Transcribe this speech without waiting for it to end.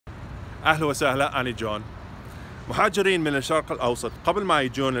أهلا وسهلا، أنا جون. مهاجرين من الشرق الأوسط قبل ما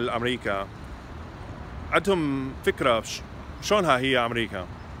يجون لأمريكا عندهم فكرة شلونها هي أمريكا،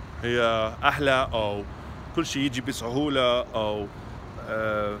 هي أحلى أو كل شيء يجي بسهولة أو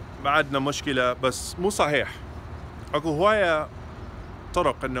ما عندنا مشكلة، بس مو صحيح. أكو هواية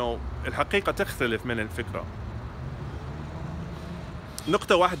طرق إنه الحقيقة تختلف من الفكرة.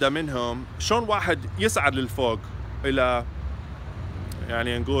 نقطة واحدة منهم شلون واحد يسعد للفوق إلى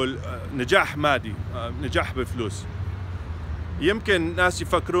يعني نقول نجاح مادي، نجاح بالفلوس. يمكن ناس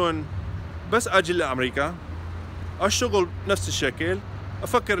يفكرون بس أجي لأمريكا أشتغل نفس الشكل،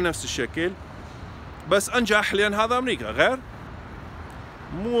 أفكر نفس الشكل، بس أنجح لأن هذا أمريكا. غير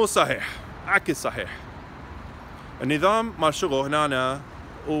مو صحيح، عكس صحيح. النظام مال الشغل هنا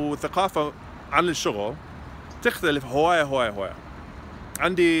وثقافة عن الشغل تختلف هواية.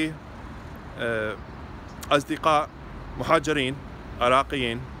 عندي أصدقاء مهاجرين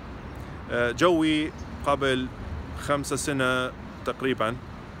عراقيين جوي قبل 5 سنين تقريبا.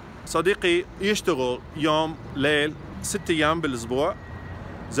 صديقي يشتغل يوم ليل 6 أيام بالأسبوع،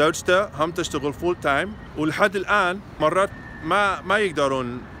 زوجته هم تشتغل فول تايم، ولحد الآن مرات ما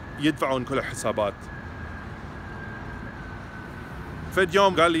يقدرون يدفعون كل الحسابات. فد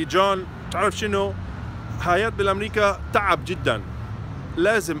يوم قال لي جون تعرف شنو، حياة بالأمريكا تعب جدا،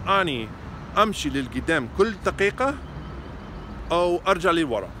 لازم أني أمشي للقدام كل دقيقة أو أرجع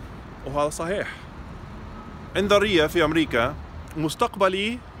للورا. وهذا صحيح. انظرية في أمريكا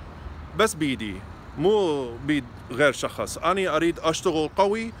مستقبلي بس بيدي، مو بيد غير شخص. أنا أريد أشتغل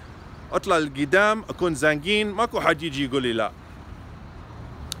قوي، أطلع للقدام، أكون زنقين، ماكو حد يجي يقول لي لا.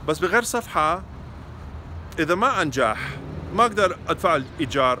 بس بغير صفحة إذا ما أنجح ما أقدر أدفع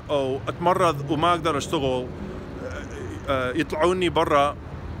الإيجار أو أتمرض وما أقدر أشتغل، يطلعوني برا،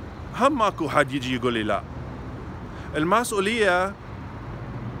 هم ماكو حد يجي يقول لي لا. المسؤولية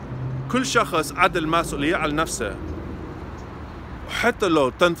كل شخص عد المسؤولية على نفسه، وحتى لو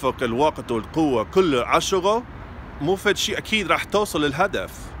تنفق الوقت والقوة كله على الشغل مو فد شيء أكيد راح توصل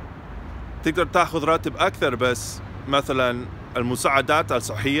للهدف. تقدر تاخذ راتب أكثر، بس مثلا المساعدات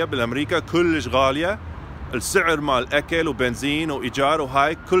الصحية بالأمريكا كلش غالية، السعر مال أكل وبنزين وإيجار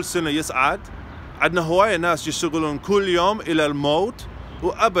وهاي كل سنة يصعد. عندنا هواية ناس يشتغلون كل يوم إلى الموت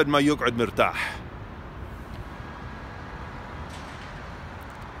وأبد ما يقعد مرتاح.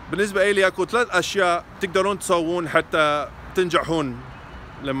 بالنسبة إلي أكو 3 أشياء تقدرون تسوون حتى تنجحون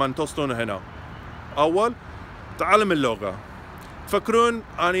لما توصلون هنا. أول، تعلم اللغة. تفكرون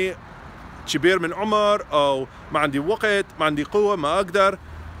أني كبير من عمر أو ما عندي وقت، ما عندي قوة، ما أقدر.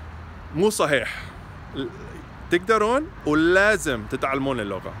 مو صحيح، تقدرون ولازم تتعلمون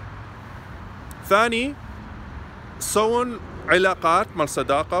اللغة. ثاني، تسوون علاقات مع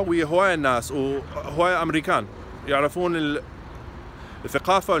الصداقة ويا هواية الناس وهواية أمريكان يعرفون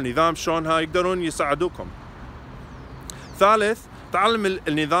الثقافة والنظام شلونها، يقدرون يساعدوكم. ثالث، تعلم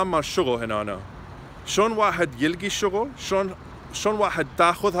النظام مال الشغل هنا، شلون واحد يلقي الشغل، شلون واحد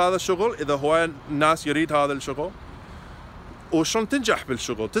تاخذ هذا الشغل إذا هو الناس يريد هذا الشغل، وشلون تنجح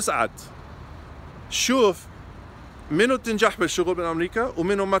بالشغل، تسعد. شوف منو تنجح بالشغل بأمريكا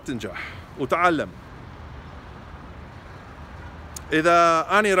ومنو ما تنجح وتعلم. إذا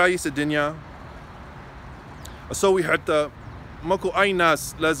أنا رئيس الدنيا أسوي حتى ماكو أي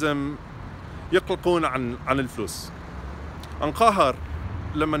ناس لازم يقلقون عن الفلوس. انقهر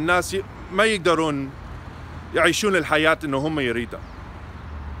لما الناس ما يقدرون يعيشون الحياة إنه هم يريدها،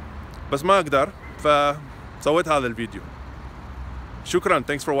 بس ما أقدر فسويت هذا الفيديو. شكرا.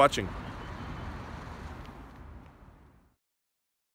 Thanks for watching.